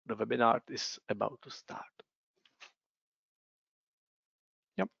the webinar is about to start.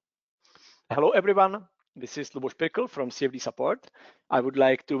 Yep. Hello, everyone. This is Luboš Pirkl from CFD Support. I would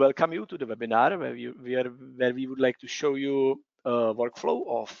like to welcome you to the webinar where we would like to show you a workflow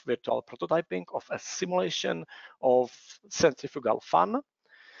of virtual prototyping of a simulation of centrifugal fan.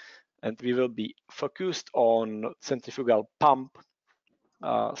 And we will be focused on centrifugal pump,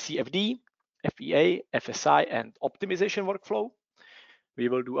 CFD, FEA, FSI, and optimization workflow. We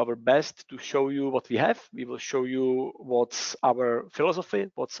will do our best to show you what we have. We will show you what's our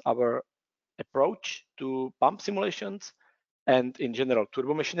philosophy, what's our approach to pump simulations, and in general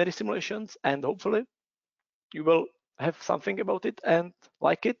turbo machinery simulations. And hopefully you will have something about it and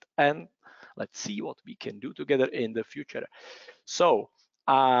like it. And let's see what we can do together in the future. So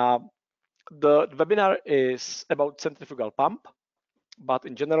the webinar is about centrifugal pump, but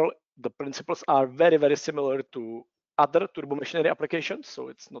in general, the principles are very, very similar to other turbo machinery applications. So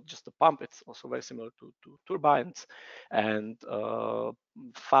it's not just a pump, it's also very similar to turbines and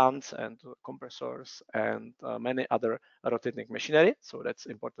fans and compressors and many other rotating machinery. So that's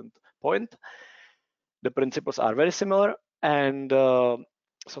an important point. The principles are very similar, and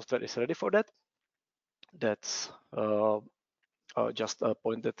software is ready for that. That's just a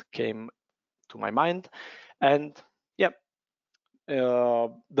point that came to my mind. And yeah,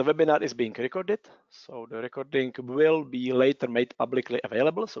 the webinar is being recorded, so the recording will be later made publicly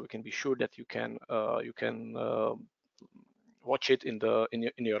available, so we can be sure that you can watch it in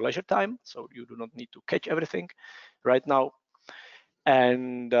your leisure time, so you do not need to catch everything right now.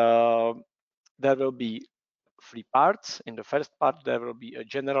 And there will be 3 parts. In the first part, there will be a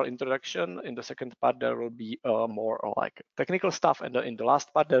general introduction. In the second part, there will be more like technical stuff. And in the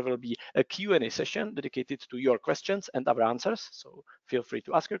last part, there will be a Q&A session dedicated to your questions and our answers. So feel free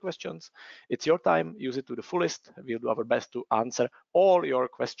to ask your questions. It's your time. Use it to the fullest. We'll do our best to answer all your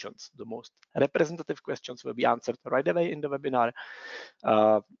questions. The most representative questions will be answered right away in the webinar.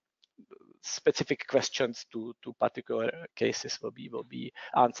 Specific questions to particular cases will be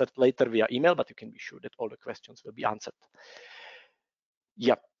answered later via email, but you can be sure that all the questions will be answered.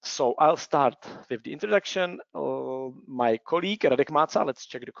 Yeah, so I'll start with the introduction. My colleague Radek Máca, let's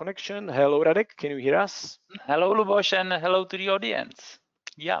check the connection. Hello, Radek, can you hear us? Hello, Luboš, and hello to the audience.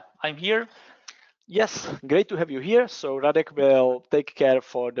 Yeah, I'm here. Yes, great to have you here. So Radek will take care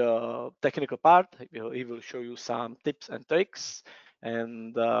for the technical part. He will show you some tips and tricks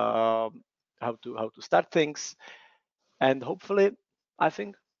and how to start things, and hopefully I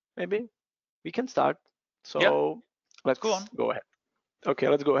think maybe we can start. So yeah, let's go ahead. Okay,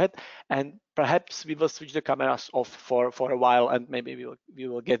 let's go ahead, and perhaps we will switch the cameras off for a while, and maybe we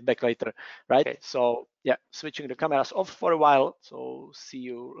will get back later, right? Okay. So yeah, switching the cameras off for a while. So see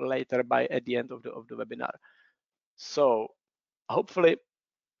you later at the end of the webinar. So hopefully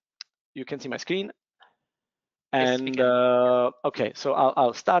you can see my screen. And yes, okay, so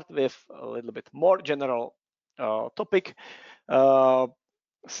I'll start with a little bit more general topic.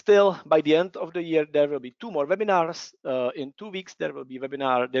 Still, by the end of the year, there will be 2 more webinars. In 2 weeks, there will be a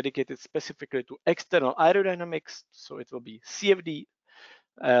webinar dedicated specifically to external aerodynamics. So it will be CFD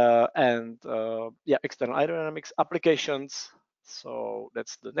and yeah, external aerodynamics applications. So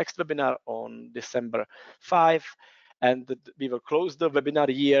that's the next webinar on December 5, and we will close the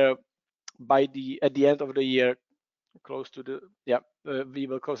webinar year at the end of the year, close to the we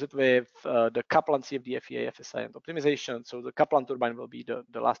will close it with the Kaplan CFD FEA FSI and optimization. So the Kaplan turbine will be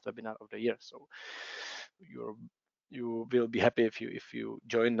the last webinar of the year. So you will be happy if you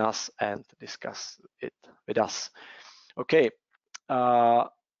join us and discuss it with us. Okay,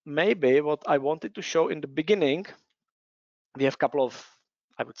 maybe what I wanted to show in the beginning, we have a couple of,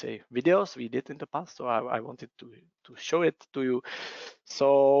 I would say, videos we did in the past, so I wanted to show it to you.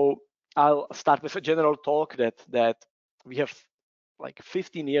 So I'll start with a general talk that we have like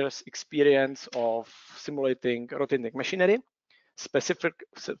 15 years experience of simulating rotating machinery.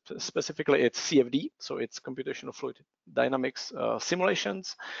 Specifically, it's CFD, so it's Computational Fluid Dynamics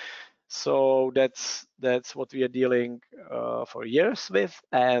simulations. So that's what we are dealing for years with,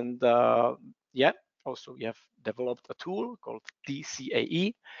 and yeah, also we have developed a tool called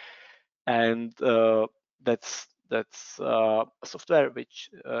TCAE, and that's a software which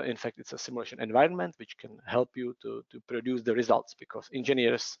in fact it's a simulation environment which can help you to produce the results, because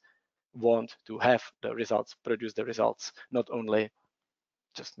engineers want to have the results, produce the results, not only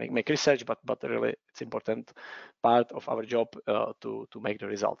just make research, but really it's important part of our job to make the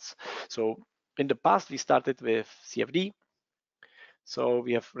results. So in the past we started with CFD. So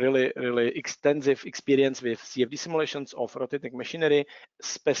we have really extensive experience with CFD simulations of rotating machinery,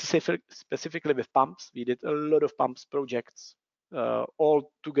 specifically with pumps. We did a lot of pumps projects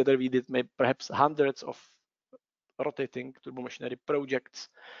all together we did maybe perhaps hundreds of rotating turbomachinery projects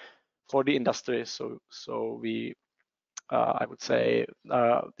for the industry. So we, I would say,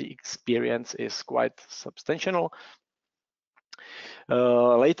 the experience is quite substantial.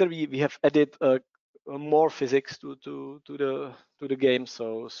 Later we have added more physics to the game.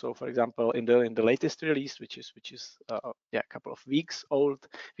 So for example, in the latest release, which is yeah, a couple of weeks old,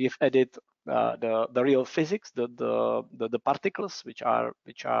 we have added the real physics, the particles which are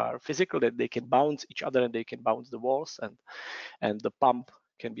physical, that they can bounce each other and they can bounce the walls, and the pump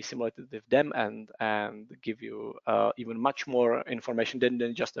can be simulated with them and give you even much more information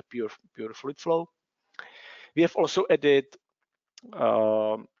than just a pure fluid flow. We have also added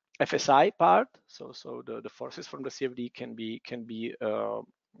FSI part, so the forces from the CFD can be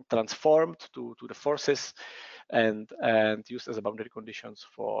transformed to the forces and used as a boundary conditions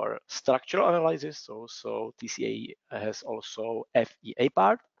for structural analysis. So TCAE has also FEA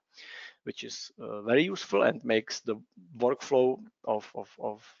part, which is very useful and makes the workflow of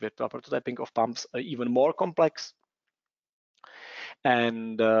virtual prototyping of pumps even more complex.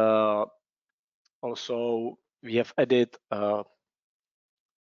 And also we have added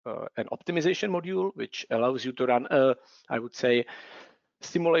an optimization module, which allows you to run a, I would say,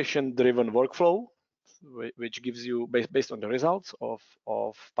 simulation-driven workflow, which gives you, based on the results of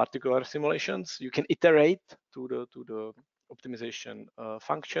particular simulations, you can iterate to the optimization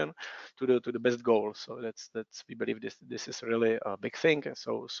function to the best goal. So that's we believe this is really a big thing.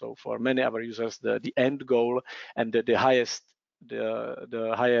 So for many of our users, the end goal and the highest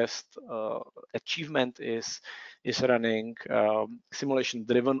achievement is running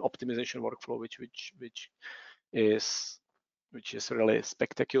simulation-driven optimization workflow, which is really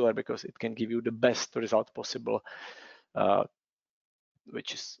spectacular because it can give you the best result possible,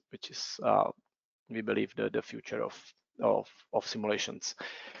 which is we believe the future of simulations.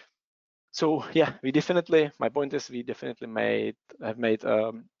 So yeah, my point is we definitely have made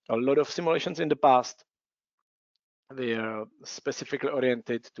a lot of simulations in the past. They are specifically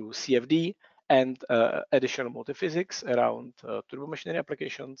oriented to CFD and additional multiphysics around turbomachinery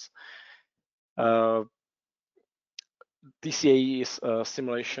applications. TCAE is a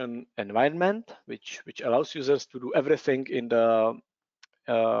simulation environment which allows users to do everything in the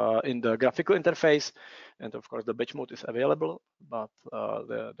graphical interface, and of course the batch mode is available, but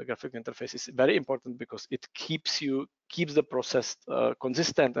the graphical interface is very important because it keeps the process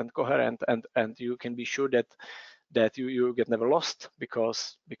consistent and coherent, and you can be sure that you get never lost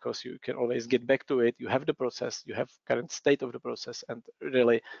because you can always get back to it. You have the process, you have current state of the process, and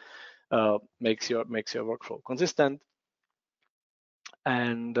really makes your workflow consistent.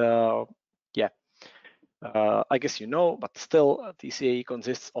 And yeah, I guess you know, but still TCAE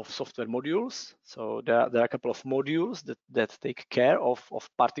consists of software modules. So there are a couple of modules that take care of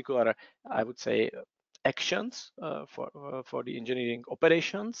particular, I would say, actions for the engineering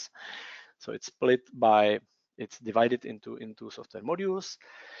operations. So it's divided into software modules,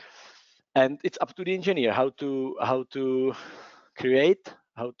 and it's up to the engineer how to create,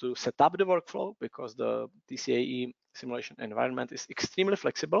 how to set up the workflow, because the TCAE simulation environment is extremely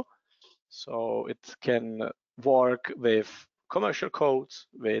flexible. So it can work with commercial codes,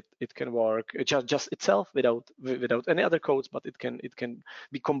 it can work just itself without any other codes, but it can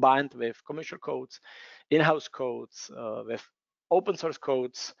be combined with commercial codes, in-house codes, with open source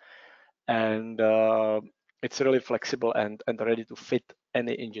codes, and it's really flexible and ready to fit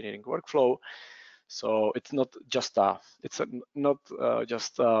any engineering workflow. So it's not just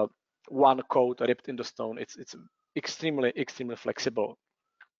one code ripped in the stone. It's extremely flexible.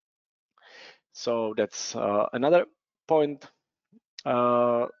 So that's another point.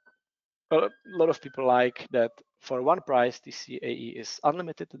 A lot of people like that for one price, TCAE is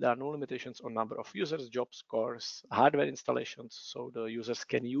unlimited. There are no limitations on number of users, jobs, cores, hardware installations, so the users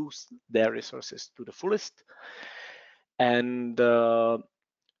can use their resources to the fullest. And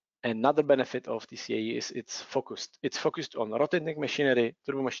another benefit of TCAE is it's focused on rotating machinery,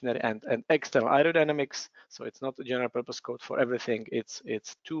 turbomachinery, and external aerodynamics. So it's not a general purpose code for everything. It's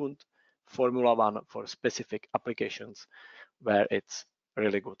tuned Formula One for specific applications where it's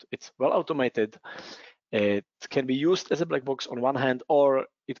really good. It's well automated. It can be used as a black box on one hand, or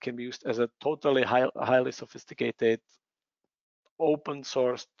it can be used as a totally highly sophisticated, open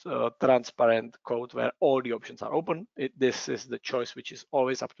source, transparent code where all the options are open. This is the choice which is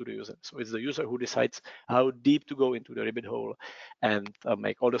always up to the user. So it's the user who decides how deep to go into the rabbit hole and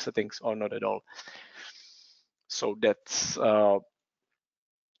make all the settings or not at all. So that's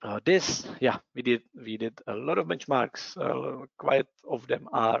this. Yeah, we did a lot of benchmarks. Quite of them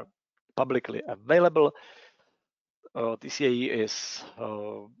are publicly available. TCAE is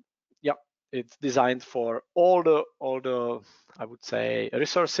it's designed for all the I would say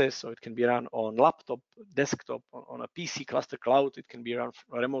resources. So it can be run on laptop, desktop, on a PC, cluster cloud. It can be run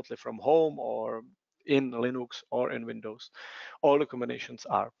remotely from home or in Linux or in Windows. All the combinations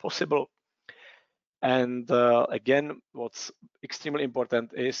are possible. And again, what's extremely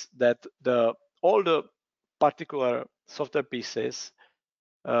important is that all the particular software pieces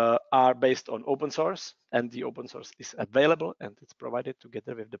are based on open source, and the open source is available and it's provided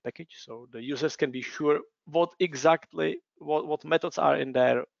together with the package. So the users can be sure what exactly what methods are in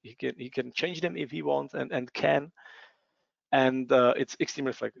there. He can change them if he wants and can. And it's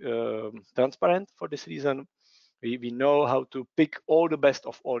extremely transparent for this reason. We know how to pick all the best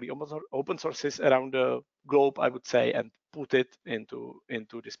of all the open sources around the globe, I would say, and put it into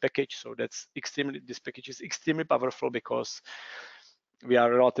this package. So this package is extremely powerful because we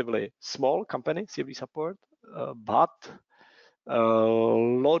are a relatively small company, CFD support, but a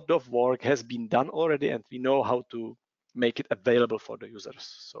lot of work has been done already, and we know how to make it available for the users.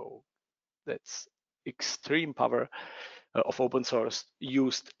 So that's extreme power of open source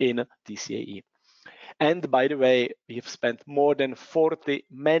used in TCAE. And by the way, we have spent more than 40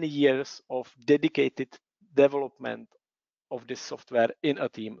 many years of dedicated development of this software in a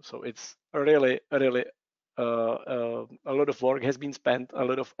team. So it's really a lot of work has been spent, a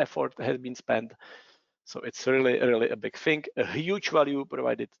lot of effort has been spent. So it's really a big thing, a huge value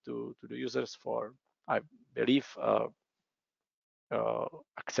provided to the users for, I believe,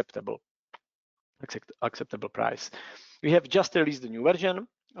 acceptable price. We have just released the new version,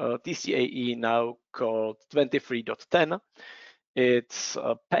 TCAE now called 23.10. It's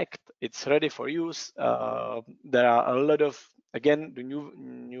packed, it's ready for use. There are a lot of, again, the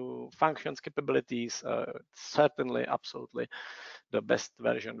new functions, capabilities, certainly, absolutely the best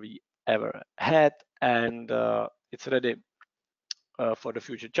version we ever had, and it's ready for the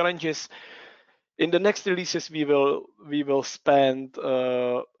future challenges. In the next releases, we will spend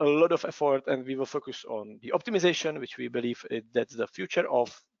a lot of effort, and we will focus on the optimization, which we believe that's the future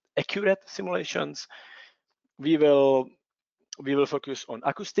of accurate simulations. We will focus on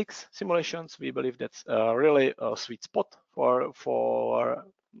acoustics simulations. We believe that's really a sweet spot for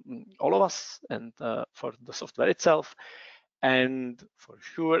all of us and for the software itself. And for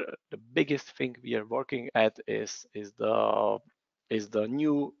sure, the biggest thing we are working at is the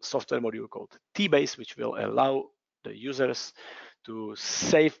new software module called T-Base, which will allow the users to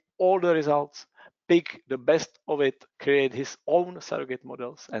save all the results, pick the best of it, create his own surrogate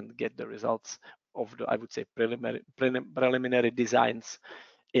models, and get the results of the, I would say, preliminary designs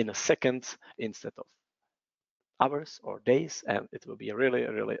in seconds instead of hours or days. And it will be a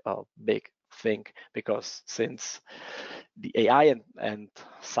really a big thing, because since the AI and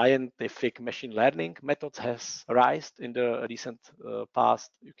scientific machine learning methods has risen in the recent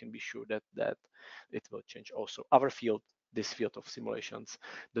past, you can be sure that it will change also our field, this field of simulations.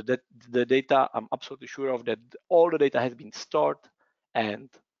 The data, I'm absolutely sure of that all the data has been stored and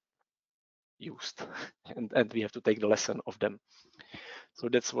used, and we have to take the lesson of them. So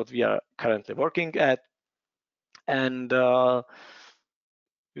that's what we are currently working at. And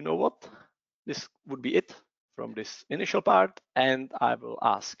you know what? This would be it from this initial part, and I will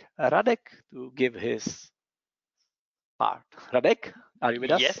ask Radek to give his part. Radek, are you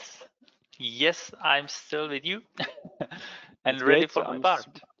with us? Yes, I'm still with you and That's ready great. for So my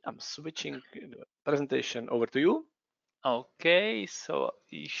part. I'm switching the presentation over to you. Okay, so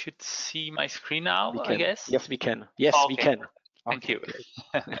you should see my screen now, I guess. Yes, we can. Yes, okay. We can. Thank Okay, you.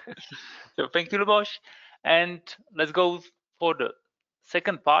 great. So thank you, Luboš. And let's go for the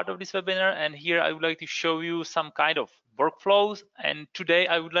second part of this webinar. And here I would like to show you some kind of workflows. And today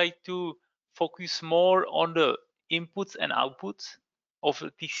I would like to focus more on the inputs and outputs of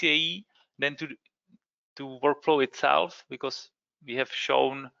TCAE than to workflow itself, because we have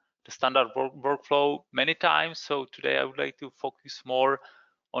shown the standard workflow many times. So today I would like to focus more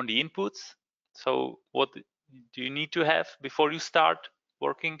on the inputs. So what do you need to have before you start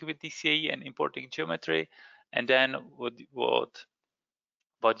working with TCAE and importing geometry, and then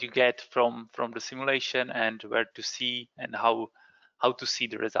what you get from the simulation, and where to see and how to see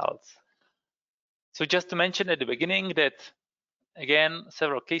the results. So just to mention at the beginning that, again,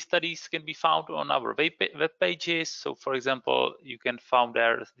 several case studies can be found on our web pages. So for example, you can find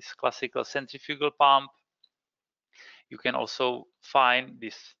there this classical centrifugal pump. You can also find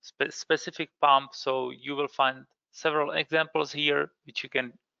this specific pump. So you will find several examples here, which you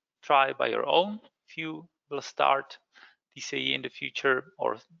can try by your own if you will start TCAE in the future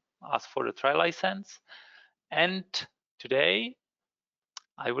or ask for the trial license. And today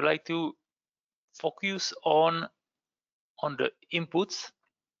I would like to focus on on the inputs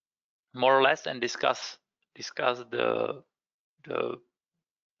more or less and discuss the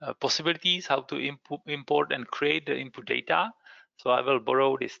possibilities how to import and create the input data. So I will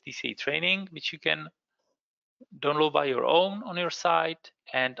borrow this TCA training, which you can download by your own on your site,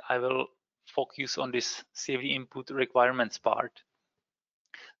 and I will focus on this CFD input requirements part.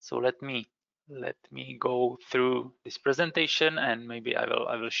 So let me go through this presentation, and maybe I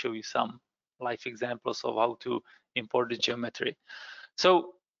will show you some live examples of how to import the geometry.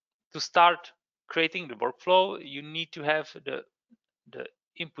 So to start creating the workflow, you need to have the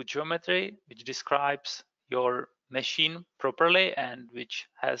input geometry, which describes your machine properly and which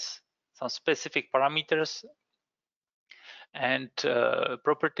has some specific parameters and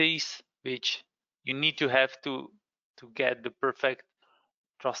properties which you need to have to get the perfect,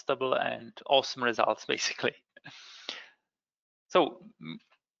 trustable, and awesome results, basically. So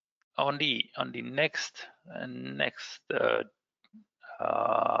on the next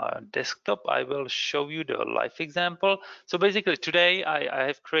desktop, I will show you the live example. So basically today I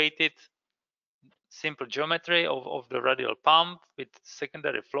have created simple geometry of the radial pump with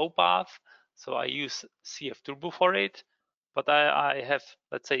secondary flow path. So I use CF Turbo for it, but I have,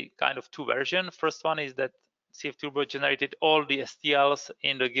 let's say, kind of two versions. First one is that CF Turbo generated all the STLs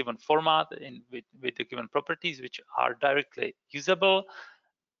in the given format with the given properties which are directly usable.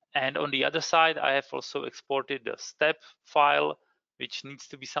 And on the other side, I have also exported the step file, which needs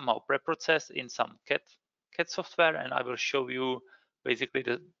to be somehow pre-processed in some CAD software, and I will show you basically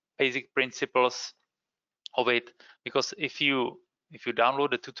the basic principles of it. Because if you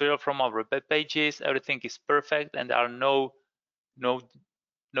download the tutorial from our web pages, everything is perfect, and there are no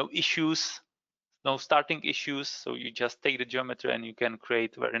issues, no starting issues. So you just take the geometry and you can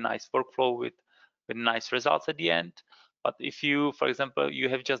create very nice workflow with nice results at the end. But if you, for example, you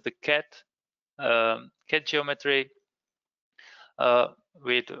have just the CAD geometry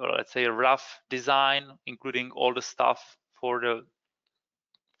with, let's say, a rough design, including all the stuff for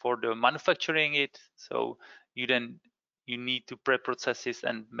the manufacturing it, so you need to pre-process this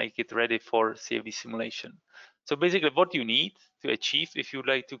and make it ready for CFD simulation. So basically what you need to achieve, if you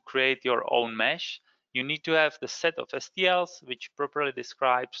like to create your own mesh, you need to have the set of STLs which properly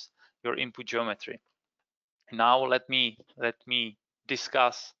describes your input geometry. Now let me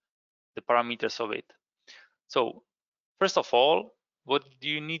discuss the parameters of it. So first of all, what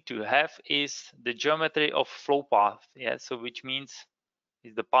you need to have is the geometry of flow path. Yeah, so which means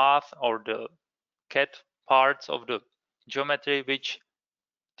is the path or the CAD parts of the geometry which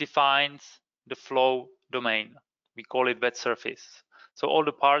defines the flow domain. We call it wet surface. So all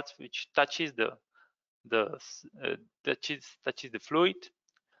the parts which touches the fluid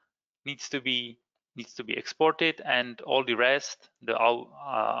needs to be exported, and all the rest, the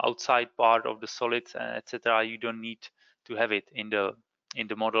outside part of the solids, etc., you don't need to have it in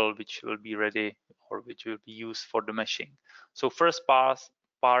the model which will be ready or which will be used for the meshing. So first part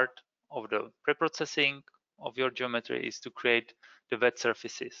of the pre-processing of your geometry is to create the wet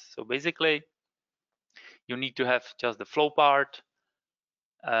surfaces. So basically you need to have just the flow part,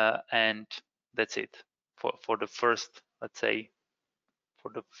 and that's it for the first, let's say,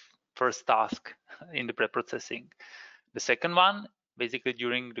 for the first task in the pre-processing. The second one, basically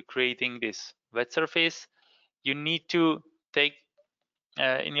during the creating this wet surface, you need to take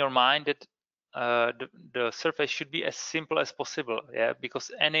in your mind that the surface should be as simple as possible. Yeah,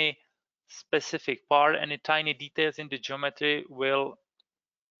 because any specific part, any tiny details in the geometry will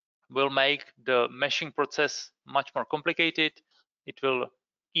make the meshing process much more complicated. It will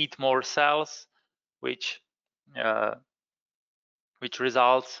eat more cells, which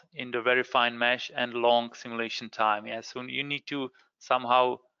results in the very fine mesh and long simulation time. Yeah, so you need to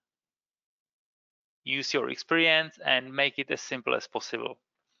somehow use your experience and make it as simple as possible.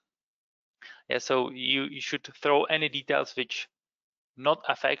 Yeah, so you should throw any details which not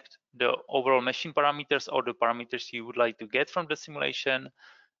affect the overall machine parameters or the parameters you would like to get from the simulation,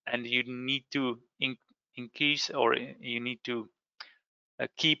 and you need to increase, or you need to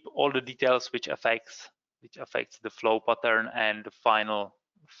keep all the details which affects the flow pattern and the final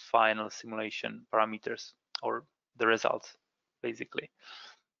simulation parameters or the results, basically.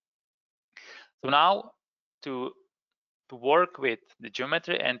 So now to work with the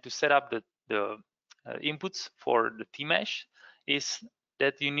geometry and to set up the inputs for the T-mesh is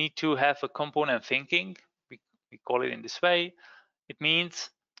that you need to have a component thinking. We call it in this way. It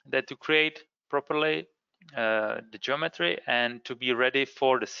means that to create properly the geometry and to be ready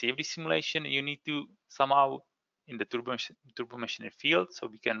for the CFD simulation, you need to somehow in the turbo machinery field, so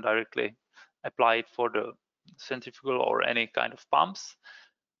we can directly apply it for the centrifugal or any kind of pumps,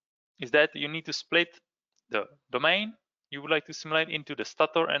 is that you need to split the domain you would like to simulate into the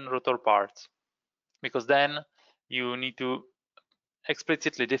stator and rotor parts, because then you need to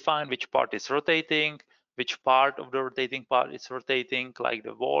explicitly define which part is rotating, which part of the rotating part is rotating, like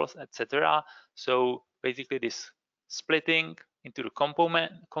the walls, etc. So basically this splitting into the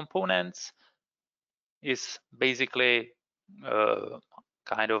components is basically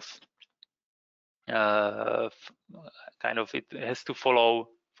kind of it has to follow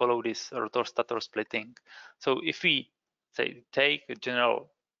this rotor stator splitting. So if we say take a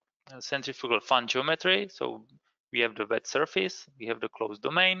general centrifugal fan geometry, so we have the wet surface, we have the closed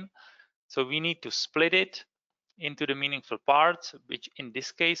domain, so we need to split it into the meaningful parts, which in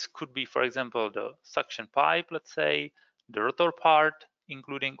this case could be, for example, the suction pipe, let's say, the rotor part,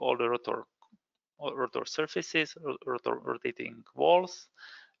 including all the rotor surfaces, rotor rotating walls.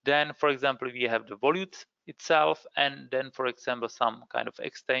 Then, for example, we have the volute itself, and then, for example, some kind of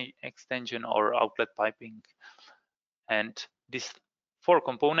extension or outlet piping. And these 4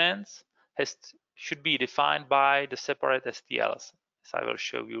 components should be defined by the separate STLs, as I will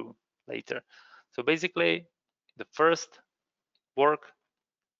show you later. So basically, the first work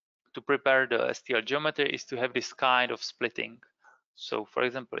to prepare the STL geometry is to have this kind of splitting. So for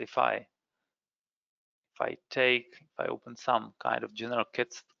example, if I open some kind of general CAD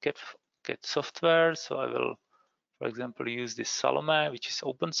software, so I will, for example, use this Salome, which is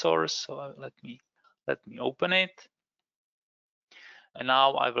open source. So let me open it, and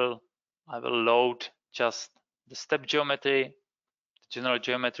now I will load just the step geometry, the general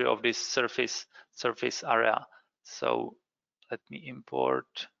geometry of this surface area. So let me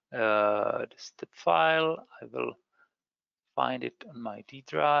import the step file. I will find it on my D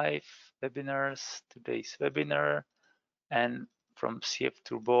drive, webinars, today's webinar, and from CF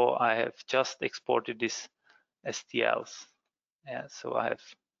Turbo I have just exported this STLs. Yeah, so I have,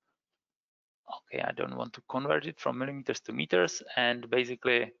 okay, I don't want to convert it from millimeters to meters, and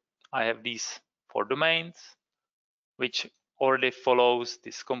basically I have these 4 domains, which already follows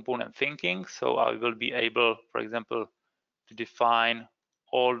this component thinking. So I will be able, for example, to define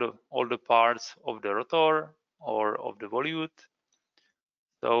all the parts of the rotor or of the volute.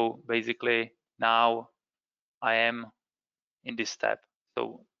 So basically now I am in this step.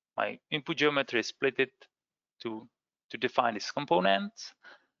 So my input geometry is split it to define these components,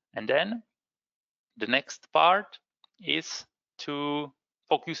 and then the next part is to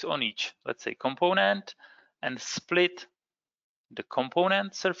focus on each, let's say, component and split the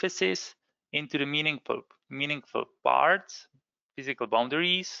component surfaces into the meaningful parts, physical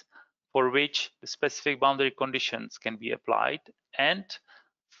boundaries, for which the specific boundary conditions can be applied, and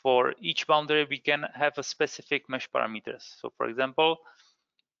for each boundary we can have a specific mesh parameters. So for example,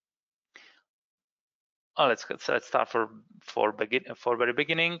 let's start for very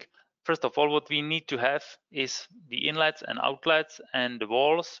beginning. First of all, what we need to have is the inlets and outlets and the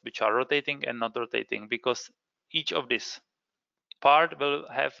walls, which are rotating and not rotating, because each of these part will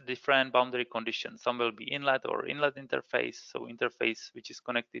have different boundary conditions. Some will be inlet or inlet interface, so interface which is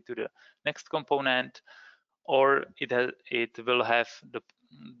connected to the next component, or it will have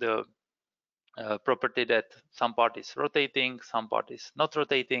the property that some part is rotating, some part is not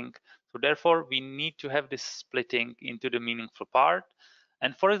rotating. So therefore, we need to have this splitting into the meaningful part.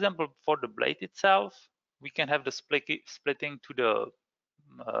 And for example, for the blade itself, we can have the splitting to the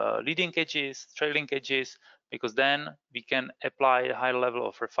leading edges, trailing edges, because then we can apply a high level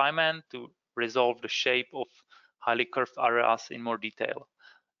of refinement to resolve the shape of highly curved areas in more detail,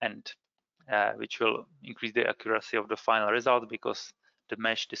 and which will increase the accuracy of the final result, because the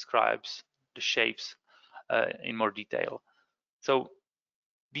mesh describes the shapes in more detail. So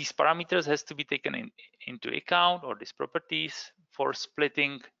these parameters has to be taken into account, or these properties, for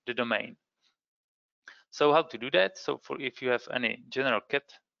splitting the domain. So how to do that? So if you have any general CAD,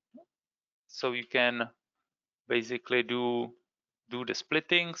 so you can basically do the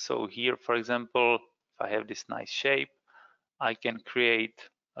splitting. So here, for example, if I have this nice shape, I can create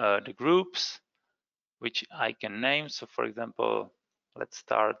the groups, which I can name. So for example, let's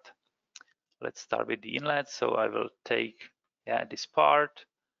start with the inlet. So I will take this part,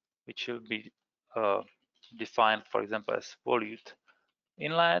 which will be defined, for example, as volute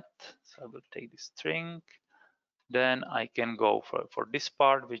inlet. So I will take this string. Then I can go for this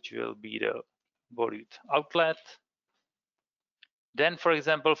part, which will be the volute outlet. Then, for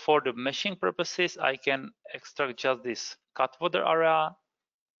example, for the meshing purposes, I can extract just this cut water area,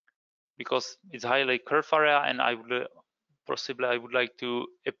 because it's highly curved area, and I would like to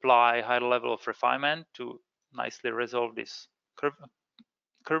apply high level of refinement to nicely resolve this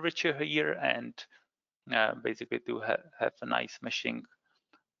curvature here, and basically to have a nice meshing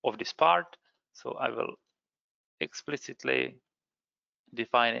of this part. So I will explicitly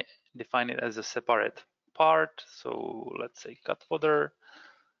define it as a separate part. So let's say cut fodder,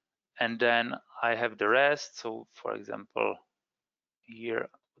 and then I have the rest. So for example, here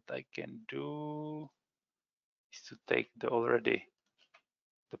what I can do is to take the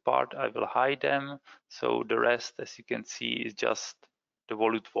part, I will hide them. So the rest, as you can see, is just the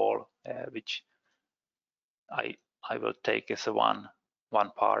volute wall, which I will take as a one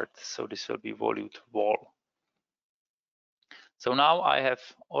part. So this will be volute wall. So now I have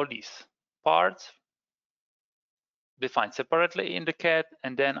all these parts defined separately in the CAD,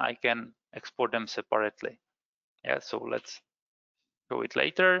 and then I can export them separately. Yeah, so let's show it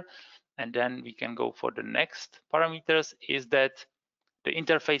later, and then we can go for the next parameters. Is that the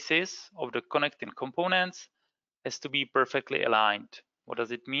interfaces of the connecting components has to be perfectly aligned. What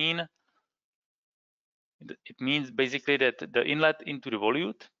does it mean? It means basically that the inlet into the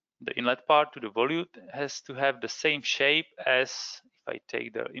volute, the inlet part to the volute, has to have the same shape as if I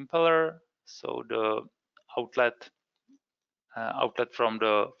take the impeller, so the outlet from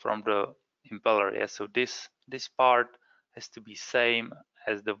the impeller. Yeah, so this part has to be same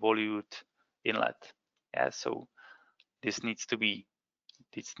as the volute inlet. Yeah, so this needs to be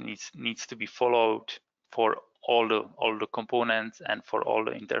followed for all the components and for all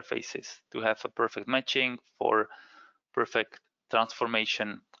the interfaces to have a perfect matching, for perfect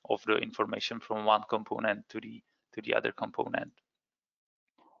transformation of the information from one component to the other component.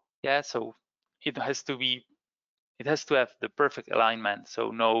 Yeah, so it has to have the perfect alignment, so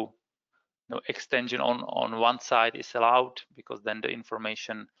no extension on one side is allowed, because then the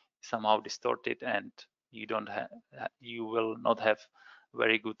information is somehow distorted and you will not have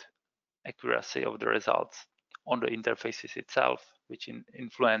very good accuracy of the results on the interfaces itself, which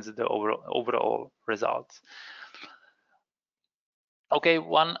influence the overall results. Okay,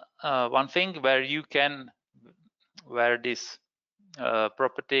 one thing where this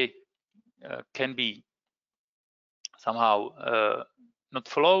property can be somehow not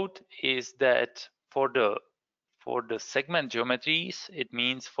followed is that for the segment geometries, it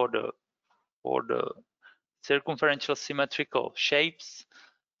means for the circumferential symmetrical shapes,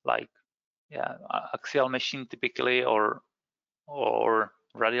 like axial machine typically, or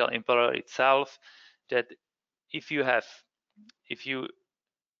radial impeller itself, that if you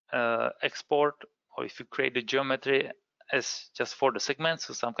export, or if you create the geometry as just for the segments,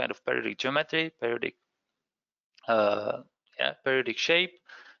 so some kind of periodic geometry, periodic shape,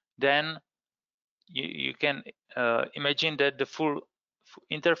 then you can imagine that the full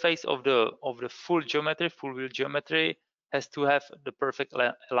interface of the full geometry, full wheel geometry, has to have the perfect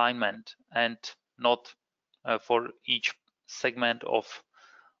alignment, and not for each segment of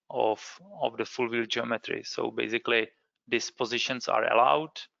the full wheel geometry. So basically these positions are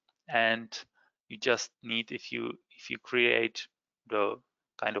allowed, and you just need, if you create the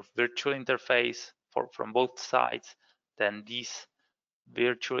kind of virtual interface from both sides, then these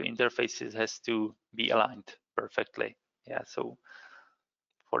virtual interfaces has to be aligned perfectly. Yeah, so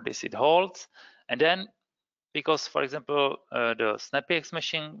for this it holds. And then, because for example the SnappyX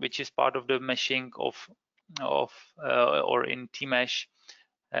meshing, which is part of the meshing of or in T-Mesh,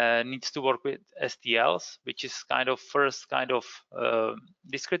 needs to work with STLs, which is first kind of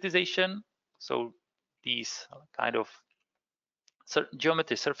discretization. So these kind of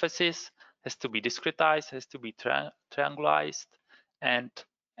geometry surfaces has to be discretized, has to be triangularized and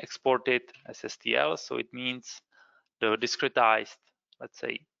exported as STL. So it means the discretized, let's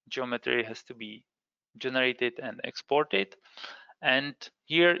say, geometry has to be generated and exported. And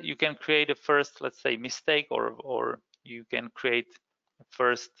here you can create a first, let's say, mistake, or you can create a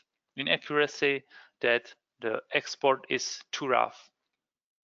first inaccuracy, that the export is too rough.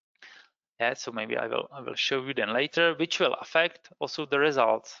 Yeah, so maybe I will show you then later, which will affect also the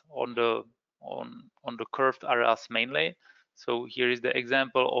results on the curved areas mainly. So here is the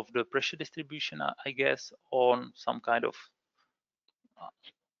example of the pressure distribution, I guess, on some kind of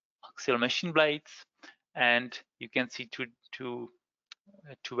axial machine blades, and you can see two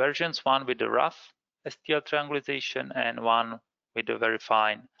versions, one with the rough STL triangulation and one with the very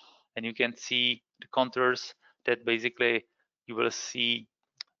fine. And you can see the contours, that basically you will see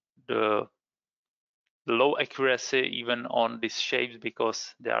the low accuracy even on these shapes,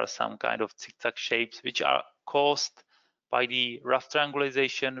 because there are some kind of zigzag shapes which are caused by the rough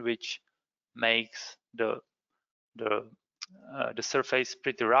triangulation, which makes the surface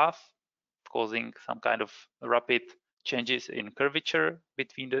pretty rough, causing some kind of rapid changes in curvature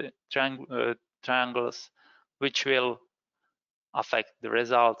between the triangles, which will affect the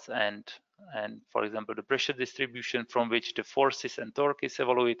results, and for example the pressure distribution from which the forces and torque is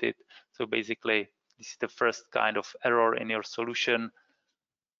evaluated. So basically this is the first kind of error in your solution.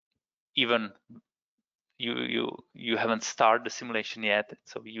 Even you haven't started the simulation yet,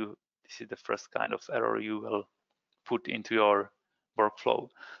 so this is the first kind of error you will put into your workflow.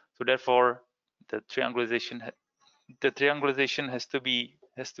 So therefore, the triangulation has to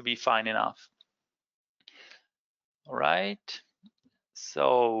be fine enough. All right.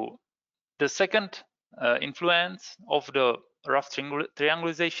 So the second influence of the rough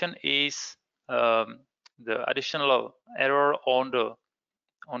triangulation is the additional error on the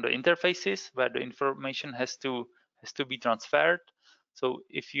interfaces where the information has to be transferred. So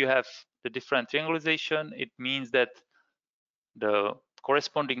if you have the different triangulation, it means that the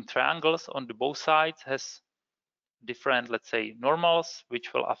corresponding triangles on the both sides has different, let's say, normals,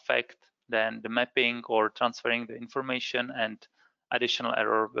 which will affect then the mapping or transferring the information, and additional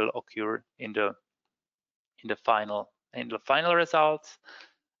error will occur in the final results.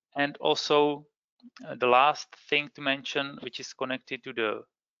 And also the last thing to mention, which is connected to the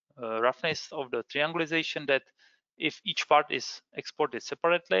roughness of the triangulation, that if each part is exported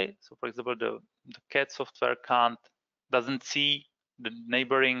separately, so for example the CAD software doesn't see the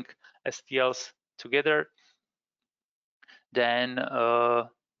neighboring STLs together, then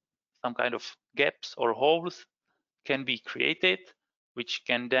some kind of gaps or holes can be created, which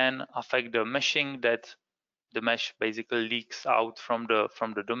can then affect the meshing, that the mesh basically leaks out from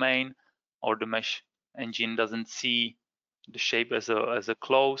the domain, or the mesh engine doesn't see the shape as a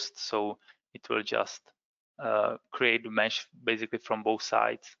closed, so it will just create the mesh basically from both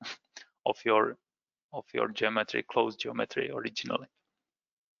sides of your geometry, closed geometry originally.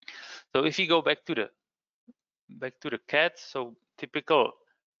 So if you go back to the CAD, so typical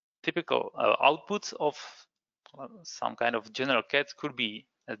outputs of some kind of general CAD could be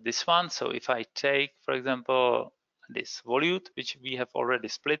this one. So if I take, for example, this volute, which we have already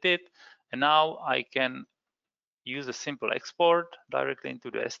split it, and now I can use a simple export directly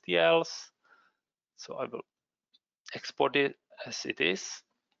into the STLs. So I will export it as it is.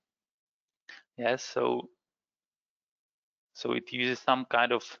 Yes, so it uses some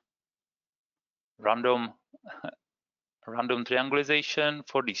kind of random triangulation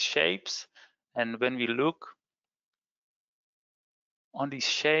for these shapes. And when we look on these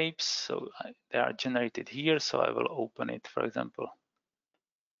shapes, so they are generated here. So I will open it, for example,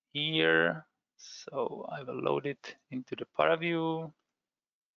 here. So I will load it into the ParaView,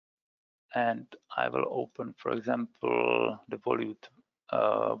 and I will open, for example, the volute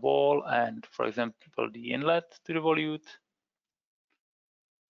wall, and for example the inlet to the volute.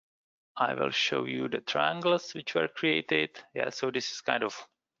 I will show you the triangles which were created. Yeah, so this is kind of,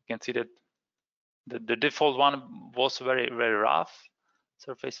 you can see that the default one was very rough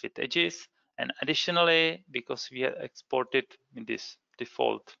surface with edges, and additionally, because we have exported in this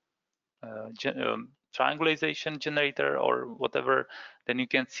default triangulation generator or whatever, then you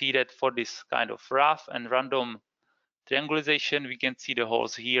can see that for this kind of rough and random triangulation, we can see the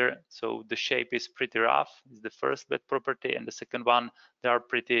holes here. So the shape is pretty rough, is the first bad property, and the second one, there are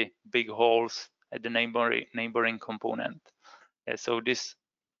pretty big holes at the neighboring component. Yeah, so this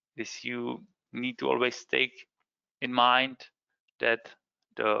you need to always take in mind, that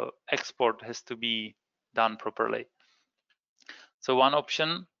the export has to be done properly. So one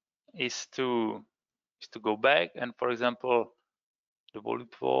option is to go back and, for example, the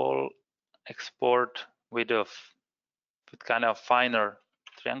volute wall export with kind of finer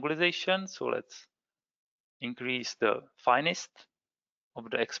triangulation. So let's increase the finest of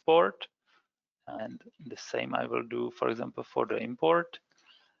the export, and the same I will do, for example, for the import.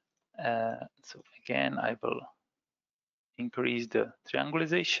 So again, I will increase the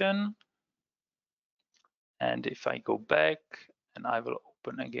triangulation, and if I go back and I will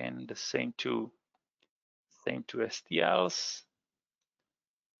open again the same two STLs.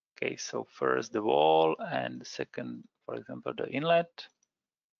 Okay, so first the wall, and the second, for example, the inlet,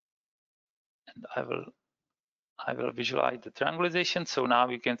 and I will visualize the triangulation. So now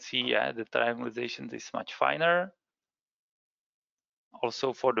you can see, yeah, the triangulation is much finer.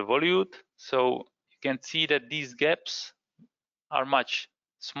 Also for the volute, so you can see that these gaps are much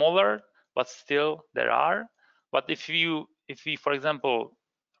smaller, but still there are. But if we, for example,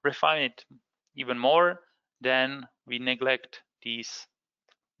 refine it even more, then we neglect this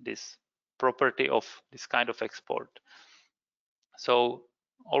property of this kind of export. So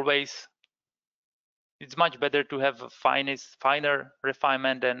always, it's much better to have a finer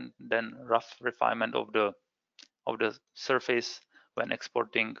refinement than rough refinement of the surface when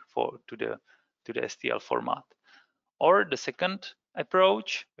exporting to the STL format. Or the second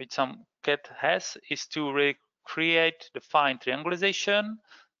approach, which some CAD has, is to recreate the fine triangulation.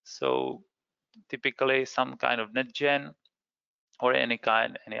 So typically some kind of net gen or any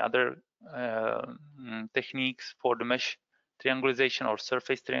other techniques for the mesh triangulation or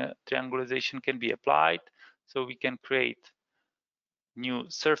surface triangulation can be applied. So we can create new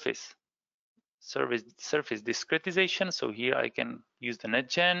surface discretization. So here I can use the net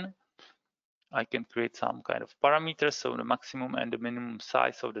gen. I can create some kind of parameters, so the maximum and the minimum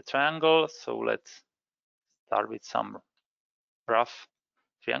size of the triangle. So let's start with some rough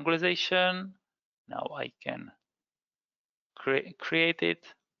triangulation. Now I can create it.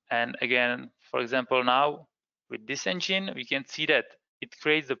 And again, for example, now with this engine, we can see that it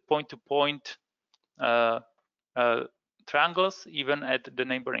creates the point-to-point triangles even at the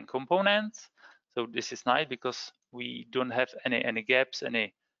neighboring components. So this is nice because we don't have any gaps,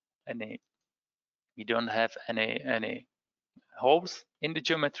 we don't have any holes in the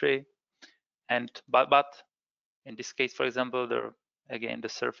geometry. And but in this case, for example, the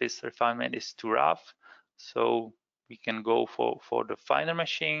surface refinement is too rough, so we can go for the finer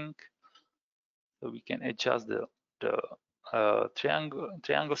meshing. So we can adjust the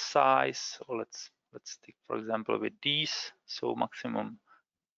triangle size. So let's stick, for example, with these. So maximum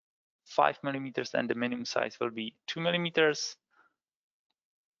 5 millimeters, and the minimum size will be 2 millimeters.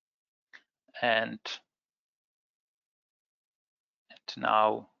 And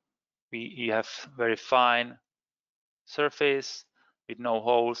now we have very fine surface with no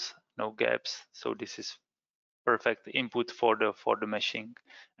holes, no gaps. So this is perfect input for the meshing.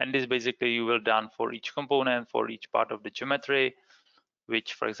 And this basically you will done for each component, for each part of the geometry,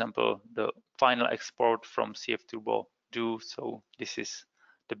 which, for example, the final export from CF Turbo do. So this is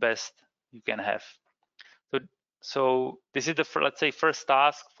the best you can have. So this is the, let's say, first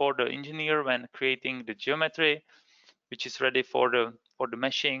task for the engineer when creating the geometry, which is ready for the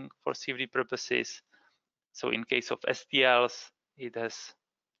meshing for CFD purposes. So in case of STLs, it has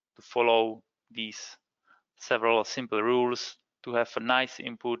to follow these several simple rules to have a nice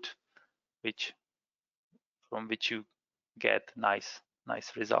input, from which you get nice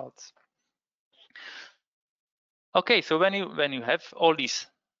results. Okay, so when you have all these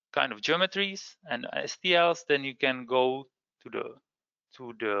kind of geometries and STLs, then you can go to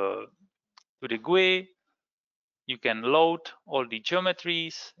the GUI. You can load all the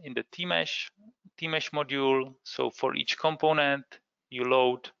geometries in the T-mesh module. So for each component, you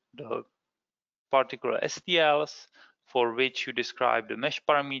load the particular STLs for which you describe the mesh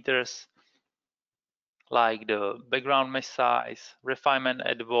parameters, like the background mesh size, refinement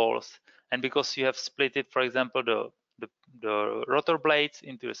at the walls. And because you have split it, for example, the rotor blades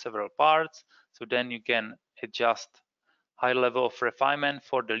into several parts, so then you can adjust high level of refinement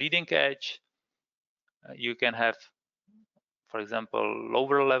for the leading edge. You can have, for example,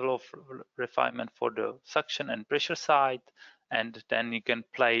 lower level of refinement for the suction and pressure side, and then you can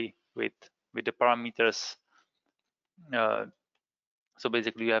play with the parameters. So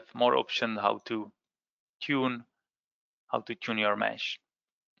basically you have more options how to tune your mesh.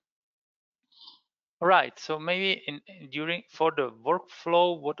 All right, so maybe for the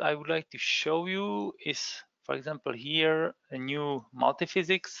workflow, what I would like to show you is, for example, here a new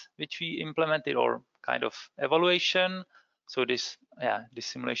multiphysics which we implemented, or kind of evaluation. So this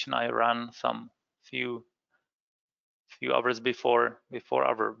simulation I ran some few hours before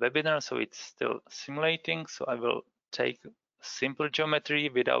our webinar, so it's still simulating. So I will take simple geometry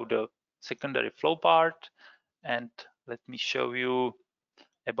without the secondary flow part, and let me show you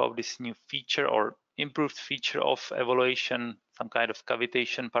about this new feature or improved feature of evaluation, some kind of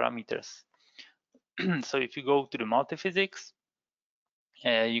cavitation parameters. So if you go to the multiphysics,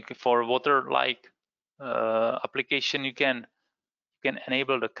 you can, for water-like application, you can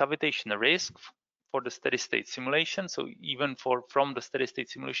enable the cavitation risk for the steady-state simulation. So even from the steady-state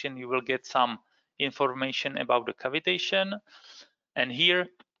simulation, you will get some information about the cavitation. And here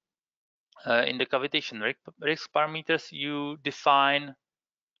in the cavitation risk parameters, you define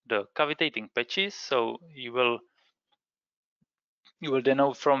the cavitating patches. So you will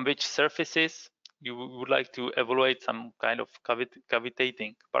denote from which surfaces you would like to evaluate some kind of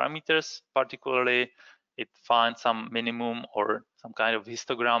cavitating parameters. Particularly, it finds some minimum or some kind of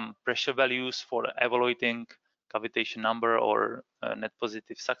histogram pressure values for evaluating cavitation number or net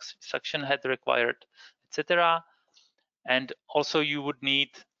positive suction head required, etc. And also you would need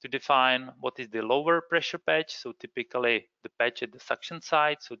to define what is the lower pressure patch. So typically the patch at the suction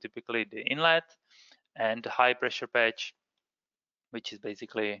side, so typically the inlet, and high pressure patch, which is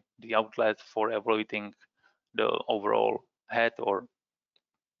basically the outlet for evaluating the overall head, or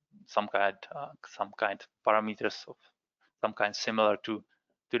some kind parameters of some kind similar to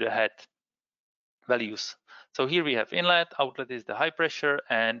the head values. So here we have inlet, outlet is the high pressure,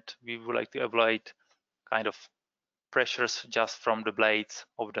 and we would like to evaluate kind of pressures just from the blades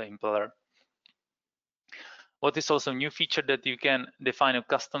of the impeller. What is also a new feature that you can define a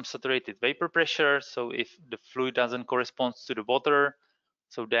custom saturated vapor pressure. So if the fluid doesn't correspond to the water,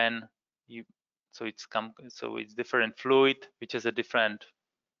 so then it's different fluid which has a different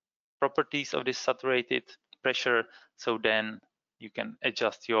properties of this saturated pressure. So then you can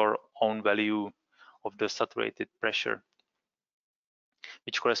adjust your own value of the saturated pressure,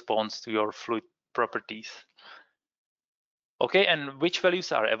 which corresponds to your fluid properties. Okay, and which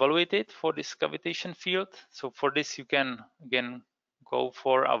values are evaluated for this cavitation field? So for this, you can again go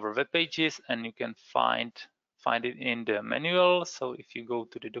for our web pages and you can find it in the manual. So if you go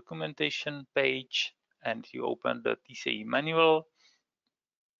to the documentation page and you open the TCE manual,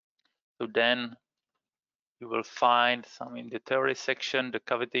 so then you will find some in the theory section, the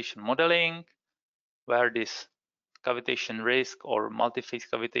cavitation modeling, where this cavitation risk or multi-phase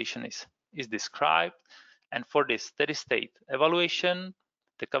cavitation is described. And for this steady state evaluation,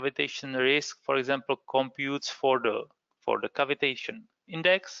 the cavitation risk, for example, computes for the cavitation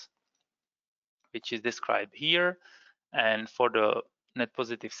index, which is described here, and for the net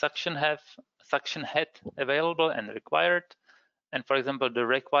positive suction head available and required. And for example, the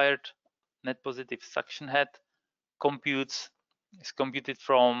required net positive suction head is computed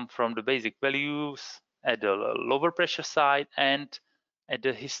from the basic values at the lower pressure side and at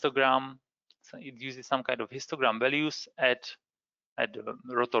the histogram. So it uses some kind of histogram values at the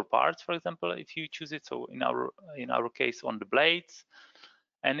rotor parts, for example, if you choose it. So in our case on the blades,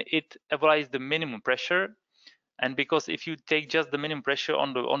 and it evaluates the minimum pressure. And because if you take just the minimum pressure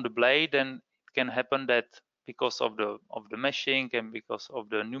on the blade, then it can happen that because of the meshing and because of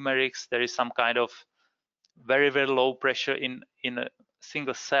the numerics, there is some kind of very low pressure in a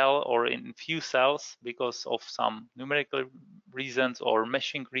single cell or in few cells because of some numerical reasons or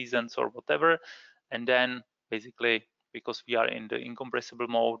meshing reasons or whatever. And then basically because we are in the incompressible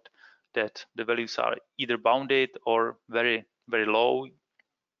mode, that the values are either bounded or very low,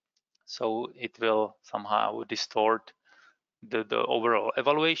 so it will somehow distort the overall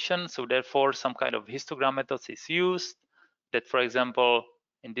evaluation. So therefore some kind of histogram methods is used that, for example,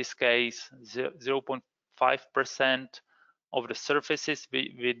 in this case 0.5% of the surfaces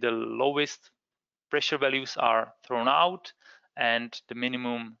with the lowest pressure values are thrown out and the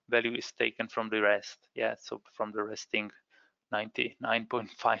minimum value is taken from the rest. Yeah, so from the resting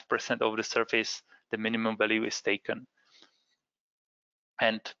 99.5% of the surface, the minimum value is taken.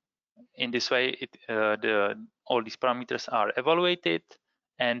 And in this way, all these parameters are evaluated.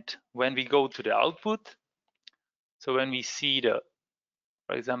 And when we go to the output, so when we see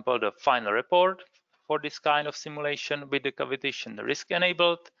for example, the final report for this kind of simulation with the cavitation risk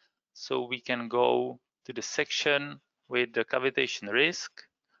enabled, so we can go to the section with the cavitation risk,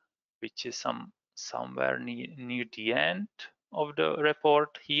 which is somewhere near the end of the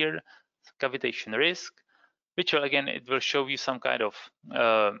report here, cavitation risk, which will, again, it will show you some kind of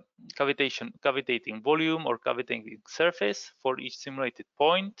cavitating volume or cavitating surface for each simulated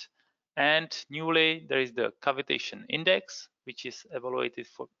point. And newly, there is the cavitation index, which is evaluated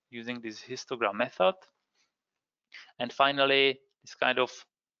for using this histogram method. And finally, this kind of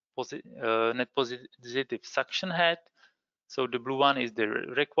net positive suction head. So the blue one is the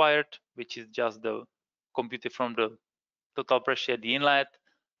required, which is just the computed from the total pressure at the inlet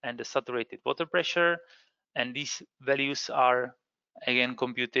and the saturated water pressure. And these values are again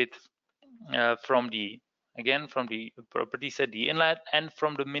computed from the properties at the inlet and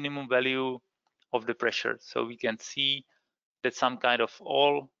from the minimum value of the pressure. So we can see that some kind of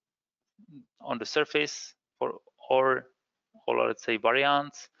all on the surface for all, let's say,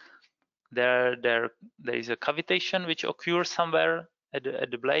 variants, there is a cavitation which occurs somewhere at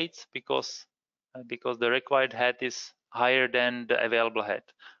the blades because the required head is higher than the available head.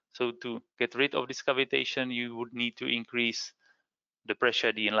 So to get rid of this cavitation, you would need to increase the pressure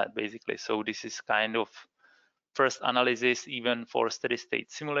at the inlet, basically. So this is kind of first analysis even for steady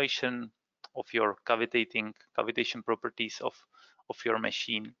state simulation of your cavitation properties of your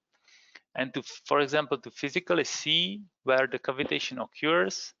machine. And for example, to physically see where the cavitation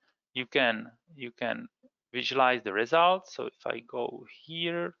occurs, you can visualize the results. So if I go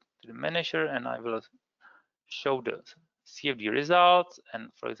here to the manager and I will show the CFD results, and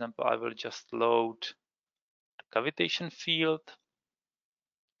for example, I will just load the cavitation field.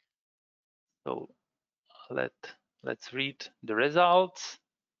 So let's read the results,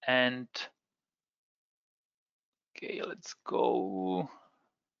 and okay, let's go.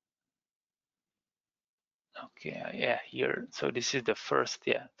 Okay, yeah, here. So this is the first,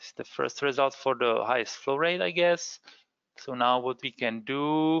 yeah, this is the first result for the highest flow rate, I guess. So now what we can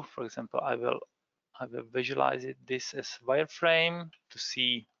do, for example, I will visualize this as wireframe to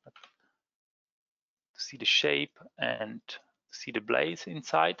see the shape and see the blades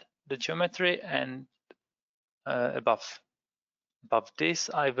inside the geometry, and above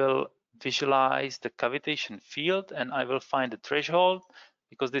this I will visualize the cavitation field, and I will find the threshold,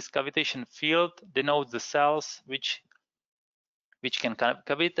 because this cavitation field denotes the cells which can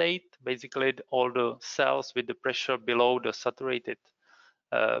cavitate, basically all the cells with the pressure below the saturated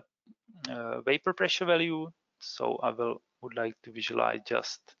vapor pressure value. So I would like to visualize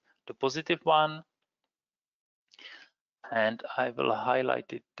just the positive one, and I will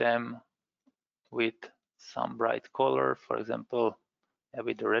highlight them with some bright color, for example,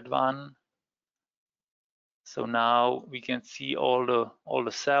 with the red one. So now we can see all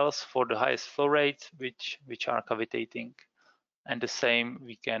the cells for the highest flow rate which are cavitating, and the same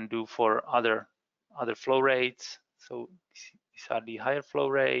we can do for other flow rates. So these are the higher flow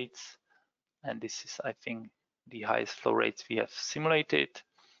rates, and this is, I think, the highest flow rates we have simulated.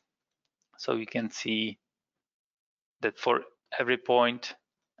 So you can see that for every point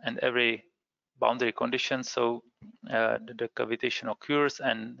and every boundary condition, so the cavitation occurs,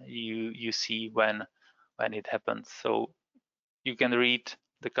 and you see when it happens. So you can read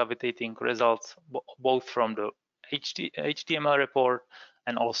the cavitating results both from the HTML report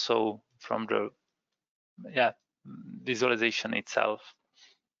and also from the visualization itself.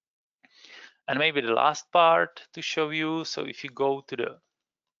 And maybe the last part to show you. So if you go to the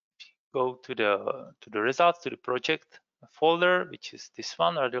results, to the project folder, which is this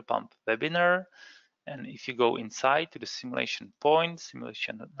one, radial pump webinar, and if you go inside to the simulation point,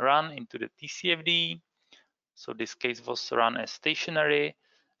 simulation run into the TCFD, so this case was run as stationary,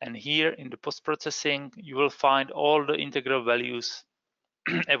 and here in the post-processing you will find all the integral values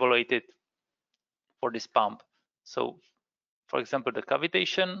evaluated for this pump. So for example, the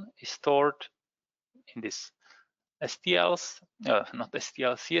cavitation is stored in this STLs, not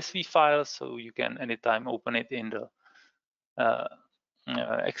STL, CSV files, so you can anytime open it in the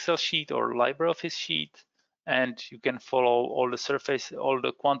Excel sheet or LibreOffice sheet, and you can follow all the surface, all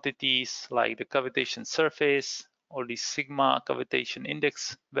the quantities like the cavitation surface, all these sigma cavitation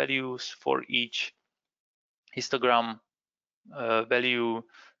index values for each histogram value,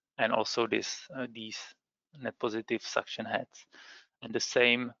 and also these net positive suction heads. And the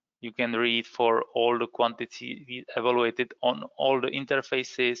same you can read for all the quantity evaluated on all the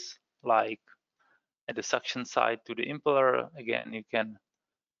interfaces, like at the suction side to the impeller. Again, you can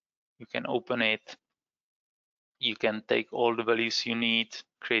open it, you can take all the values you need,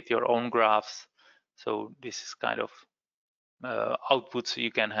 create your own graphs. So this is kind of outputs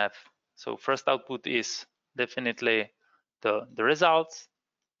you can have. So first output is definitely the results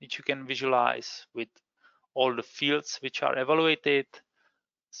which you can visualize with all the fields which are evaluated.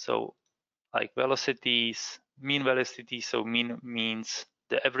 So like velocities, mean velocity, so mean means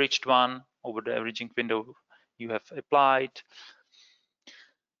the averaged one over the averaging window you have applied.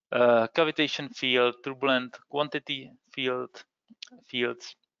 Cavitation field, turbulent quantity fields,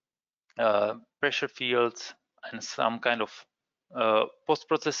 pressure fields, and some kind of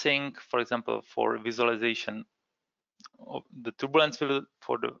post-processing, for example, for visualization of the turbulence.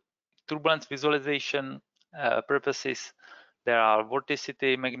 For the turbulence visualization purposes, there are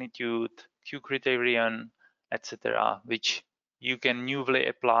vorticity, magnitude, Q criterion, etc., which you can newly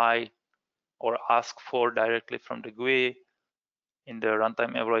apply or ask for directly from the GUI. In the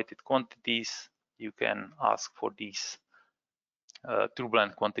runtime evaluated quantities, you can ask for these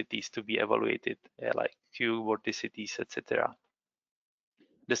turbulent quantities to be evaluated, like Q, vorticities, etc.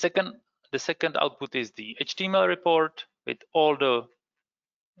 The second output is the HTML report with all the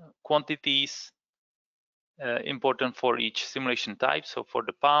quantities important for each simulation type. So for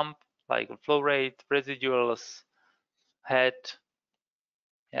the pump, like flow rate, residuals, head,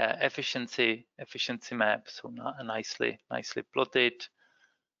 efficiency map, so nicely plotted.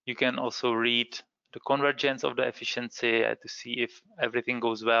 You can also read the convergence of the efficiency to see if everything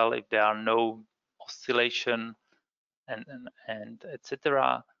goes well, if there are no oscillation, and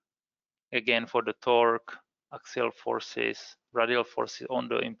etc. Again, for the torque, axial forces, radial forces on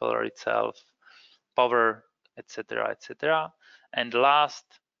the impeller itself, power, etc. And the last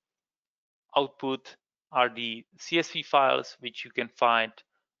output are the CSV files, which you can find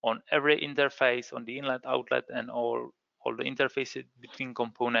on every interface, on the inlet, outlet, and all the interfaces between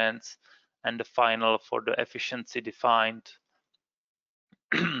components, and the final for the efficiency defined,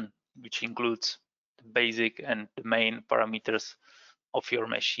 which includes the basic and the main parameters of your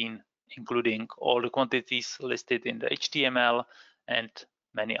machine including all the quantities listed in the HTML and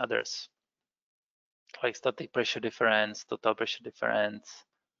many others, like static pressure difference, total pressure difference,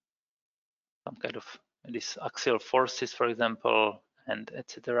 some kind of these axial forces, for example, and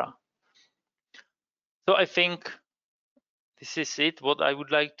etc. So I think this is it, what I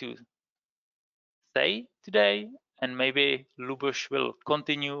would like to say today, and maybe Lubos will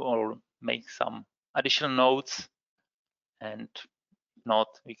continue or make some additional notes, and if not,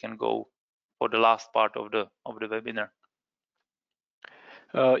 we can go for the last part of the webinar.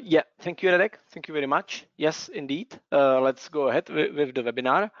 Yeah, thank you, Radek. Thank you very much. Yes, indeed. Let's go ahead with the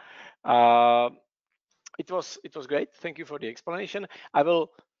webinar. It was great. Thank you for the explanation. I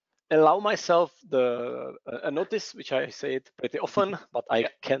will allow myself a notice, which I say it pretty often, but I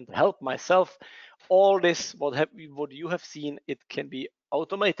can't help myself. All this, what you have seen, it can be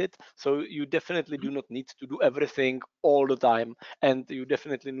automated. So you definitely do not need to do everything all the time, and you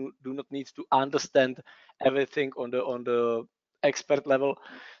definitely do not need to understand everything on the expert level.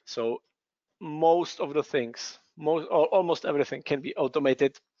 So most of the things, almost everything can be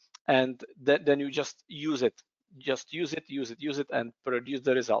automated, and then you just use it. Just use it, and produce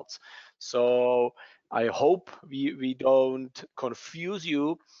the results. So I hope we don't confuse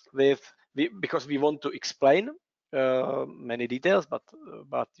you with, because we want to explain many details, but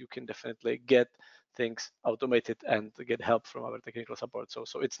you can definitely get things automated and get help from our technical support. So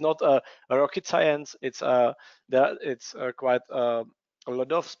it's not a rocket science. It's quite a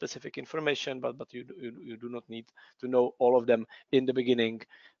lot of specific information, but you do not need to know all of them in the beginning,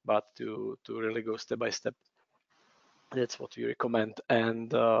 but to really go step by step. That's what we recommend.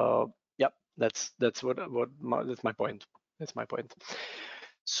 And yeah, that's my point. That's my point.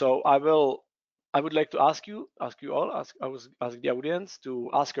 So I would like to ask you all, ask the audience to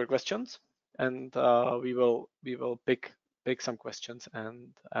ask your questions, and we will pick some questions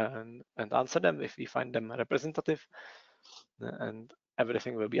and answer them if we find them representative, and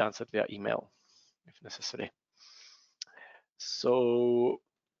everything will be answered via email if necessary. So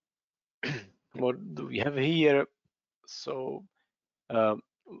what do we have here? So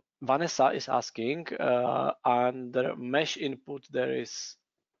Vanessa is asking, under mesh input, there is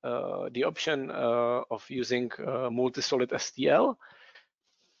the option of using multi-solid STL.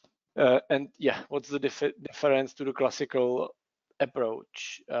 And yeah, what's the difference to the classical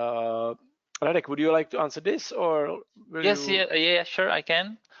approach? Radek, would you like to answer this, or will yes, you? yeah, sure, I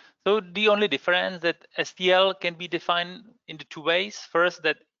can. So the only difference that STL can be defined in the two ways. First,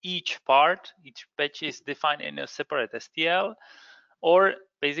 that each patch is defined in a separate STL, or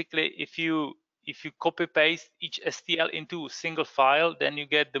basically if you copy paste each STL into a single file, then you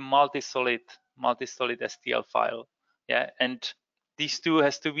get the multi-solid STL file. Yeah, and these two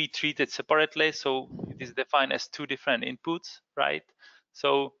has to be treated separately, so it is defined as two different inputs, right?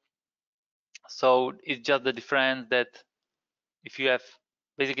 So it's just the difference that if you have,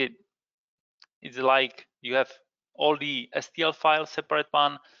 basically it's like you have all the STL files, separate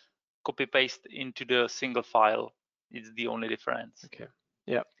one, copy paste into the single file. It's the only difference. Okay.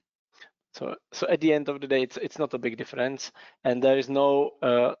 Yeah. So at the end of the day, it's not a big difference, and there is no.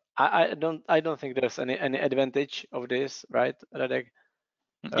 I don't think there's any advantage of this, right, Radek?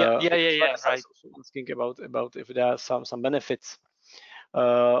 Yeah, right. Asking about if there are some benefits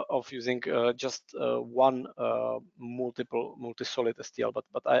of using just one multi-solid STL, but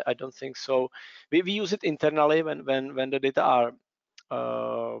I don't think so. We use it internally when the data are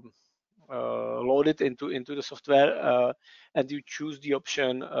loaded into the software, and you choose the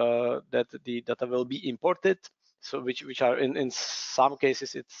option that the data will be imported. So which are in some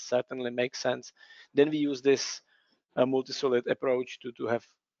cases it certainly makes sense. Then we use this multi-solid approach to have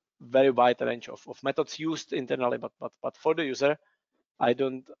very wide range of methods used internally, but for the user, I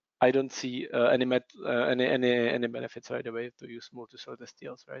don't see any benefits right away to use multi-solid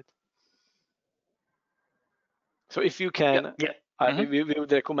STLs, right? So if you can, we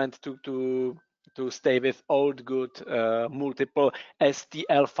would recommend to stay with old good multiple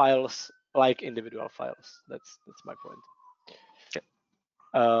STL files like individual files. That's my point.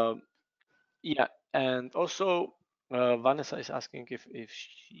 Yeah, and also Vanessa is asking if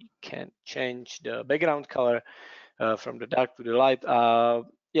she can change the background color from the dark to the light.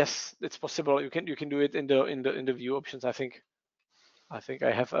 Yes, it's possible. You can do it in the view options. I think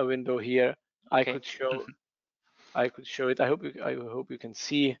I have a window here. Okay. I could show it. I hope you can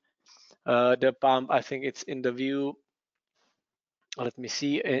see the pump. I think it's in the view. Let me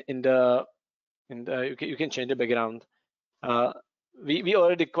see. In the you can change the background. We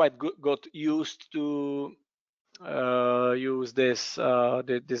already quite got used to use this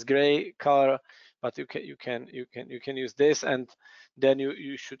this gray color, but you can use this, and then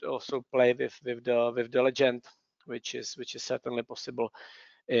you should also play with the legend, which is certainly possible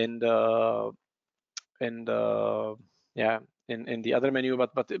in the in the other menu,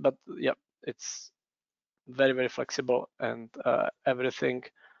 but yeah, it's very flexible, and everything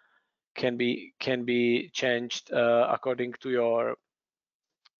can be changed according to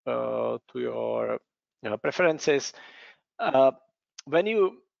your preferences. When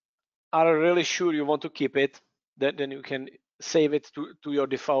you are really sure you want to keep it, then you can save it to your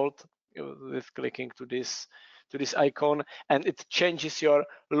default with clicking to this icon, and it changes your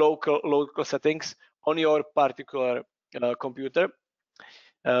local settings on your particular computer.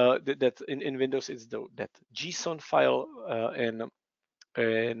 That in Windows it's that JSON file, in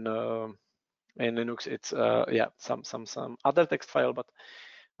Linux it's yeah, some other text file, but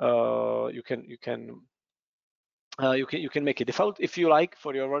you can make it default if you like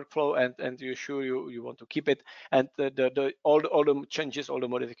for your workflow, and you're sure you want to keep it, and all the changes, all the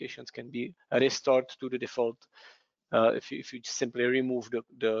modifications can be restored to the default if you simply remove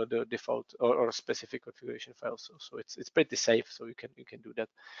the default or specific configuration file. So it's pretty safe. So you can do that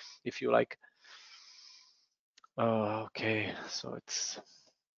if you like. Okay, so it's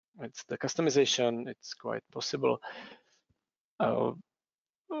the customization. It's quite possible.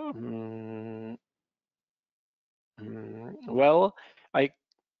 Well, I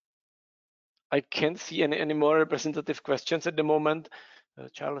can't see any more representative questions at the moment.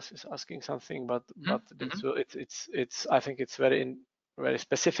 Charles is asking something, but it's I think it's very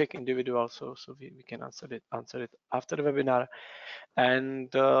specific, individual, so we can answer it after the webinar. And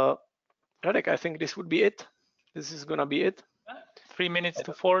Radek, I think this would be it. This is gonna be it. 3 minutes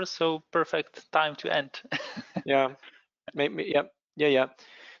to 4, so perfect time to end. Yeah, maybe, yeah.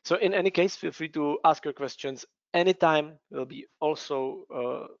 So in any case, feel free to ask your questions anytime. We'll be also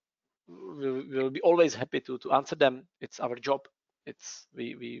we'll be always happy to answer them. It's our job. It's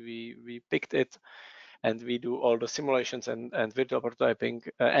we picked it, and we do all the simulations and virtual prototyping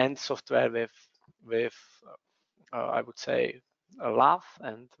and software with I would say a laugh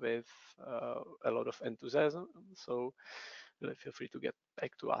and with a lot of enthusiasm. So really feel free to get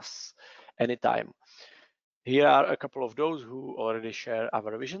back to us anytime. Here are a couple of those who already share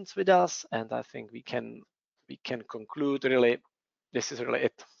our visions with us, and I think we can conclude. Really, this is really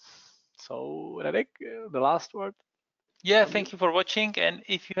it. So Radek, the last word. Yeah, thank you for watching, and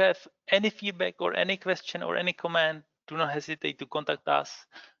if you have any feedback or any question or any comment, do not hesitate to contact us.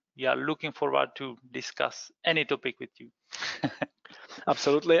 We are looking forward to discuss any topic with you.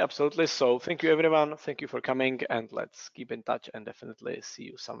 Absolutely. So thank you everyone. Thank you for coming, and let's keep in touch, and definitely see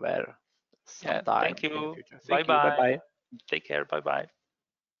you somewhere sometime thank you. in the future. Thank you. Bye-bye. Take care. Bye-bye.